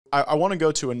I want to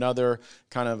go to another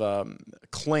kind of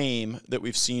claim that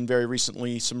we've seen very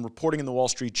recently, some reporting in the Wall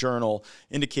Street Journal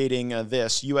indicating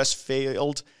this: U.S.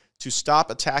 failed to stop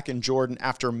attack in Jordan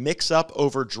after mix-up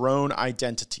over drone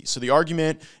identity. So the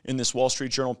argument in this Wall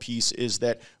Street Journal piece is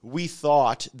that we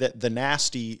thought that the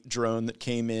nasty drone that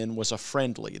came in was a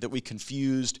friendly, that we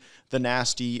confused the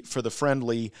nasty for the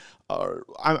friendly.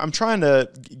 I'm trying to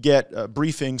get a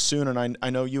briefing soon, and I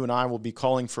know you and I will be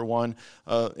calling for one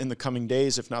in the coming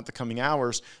days, if not the coming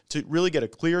hours, to really get a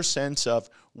clear sense of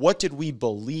what did we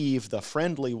believe the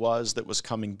friendly was that was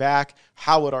coming back?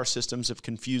 How would our systems have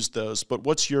confused those? But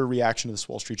what's your reaction to this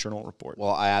Wall Street Journal report?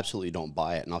 Well, I absolutely don't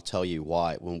buy it, and I'll tell you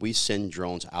why. When we send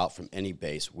drones out from any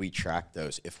base, we track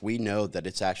those. If we know that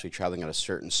it's actually traveling at a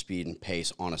certain speed and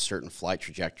pace on a certain flight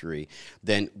trajectory,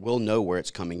 then we'll know where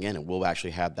it's coming in, and we'll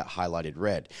actually have that highlighted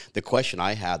red. The question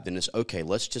I have then is, okay,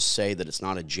 let's just say that it's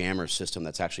not a jammer system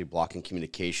that's actually blocking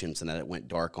communications and that it went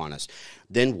dark on us.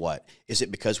 Then what? Is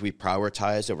it because we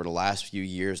prioritized over the last few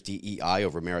years DEI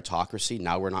over meritocracy?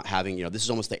 Now we're not having, this is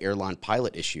almost the airline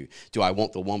pilot issue. Do I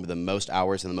want the one with the most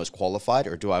hours and the most qualified,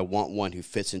 or do I want one who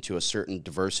fits into a certain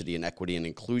diversity and equity and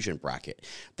inclusion bracket?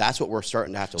 That's what we're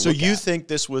starting to have to look at. So you think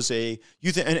this was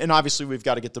and obviously we've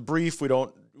got to get the brief.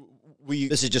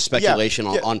 This is just speculation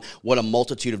on what a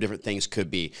multitude of different things could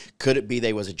be. Could it be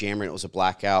there was a jammer and it was a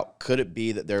blackout? Could it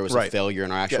be that there was a failure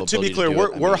in our actual ability to be clear,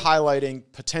 to do we're highlighting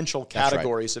potential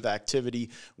categories of activity.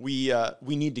 We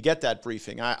need to get that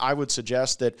briefing. I would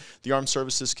suggest that the Armed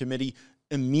Services Committee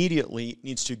immediately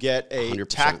needs to get a 100%.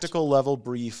 tactical level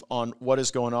brief on what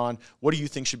is going on. What do you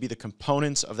think should be the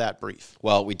components of that brief?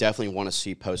 Well, we definitely want to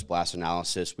see post-blast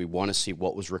analysis. We want to see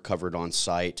what was recovered on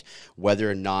site,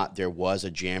 whether or not there was a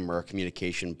jam or a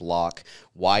communication block.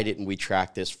 Why didn't we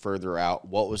track this further out?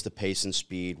 What was the pace and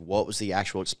speed? What was the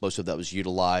actual explosive that was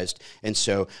utilized? And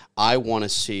so I want to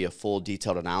see a full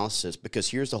detailed analysis, because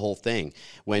here's the whole thing.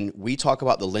 When we talk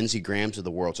about the Lindsey Grahams of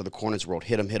the world, or the Cornyn's of the world,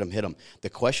 hit them, the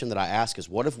question that I ask is,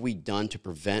 what have we done to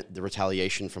prevent the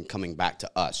retaliation from coming back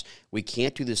to us? We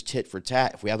can't do this tit for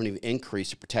tat if we haven't even increased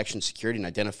the protection, security, and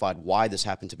identified why this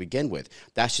happened to begin with.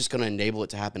 That's just going to enable it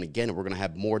to happen again, and we're going to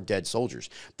have more dead soldiers.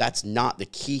 That's not the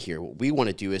key here. What we want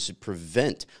to do is to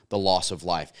prevent the loss of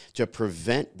life, to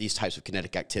prevent these types of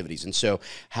kinetic activities. And so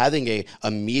having a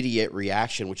immediate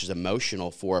reaction, which is emotional,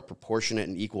 for a proportionate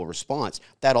and equal response,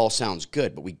 that all sounds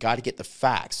good, but we got to get the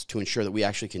facts to ensure that we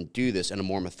actually can do this in a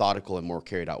more methodical and more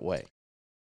carried out way.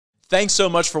 Thanks so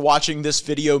much for watching this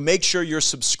video. Make sure you're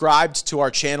subscribed to our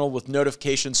channel with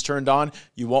notifications turned on.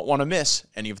 You won't want to miss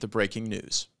any of the breaking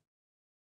news.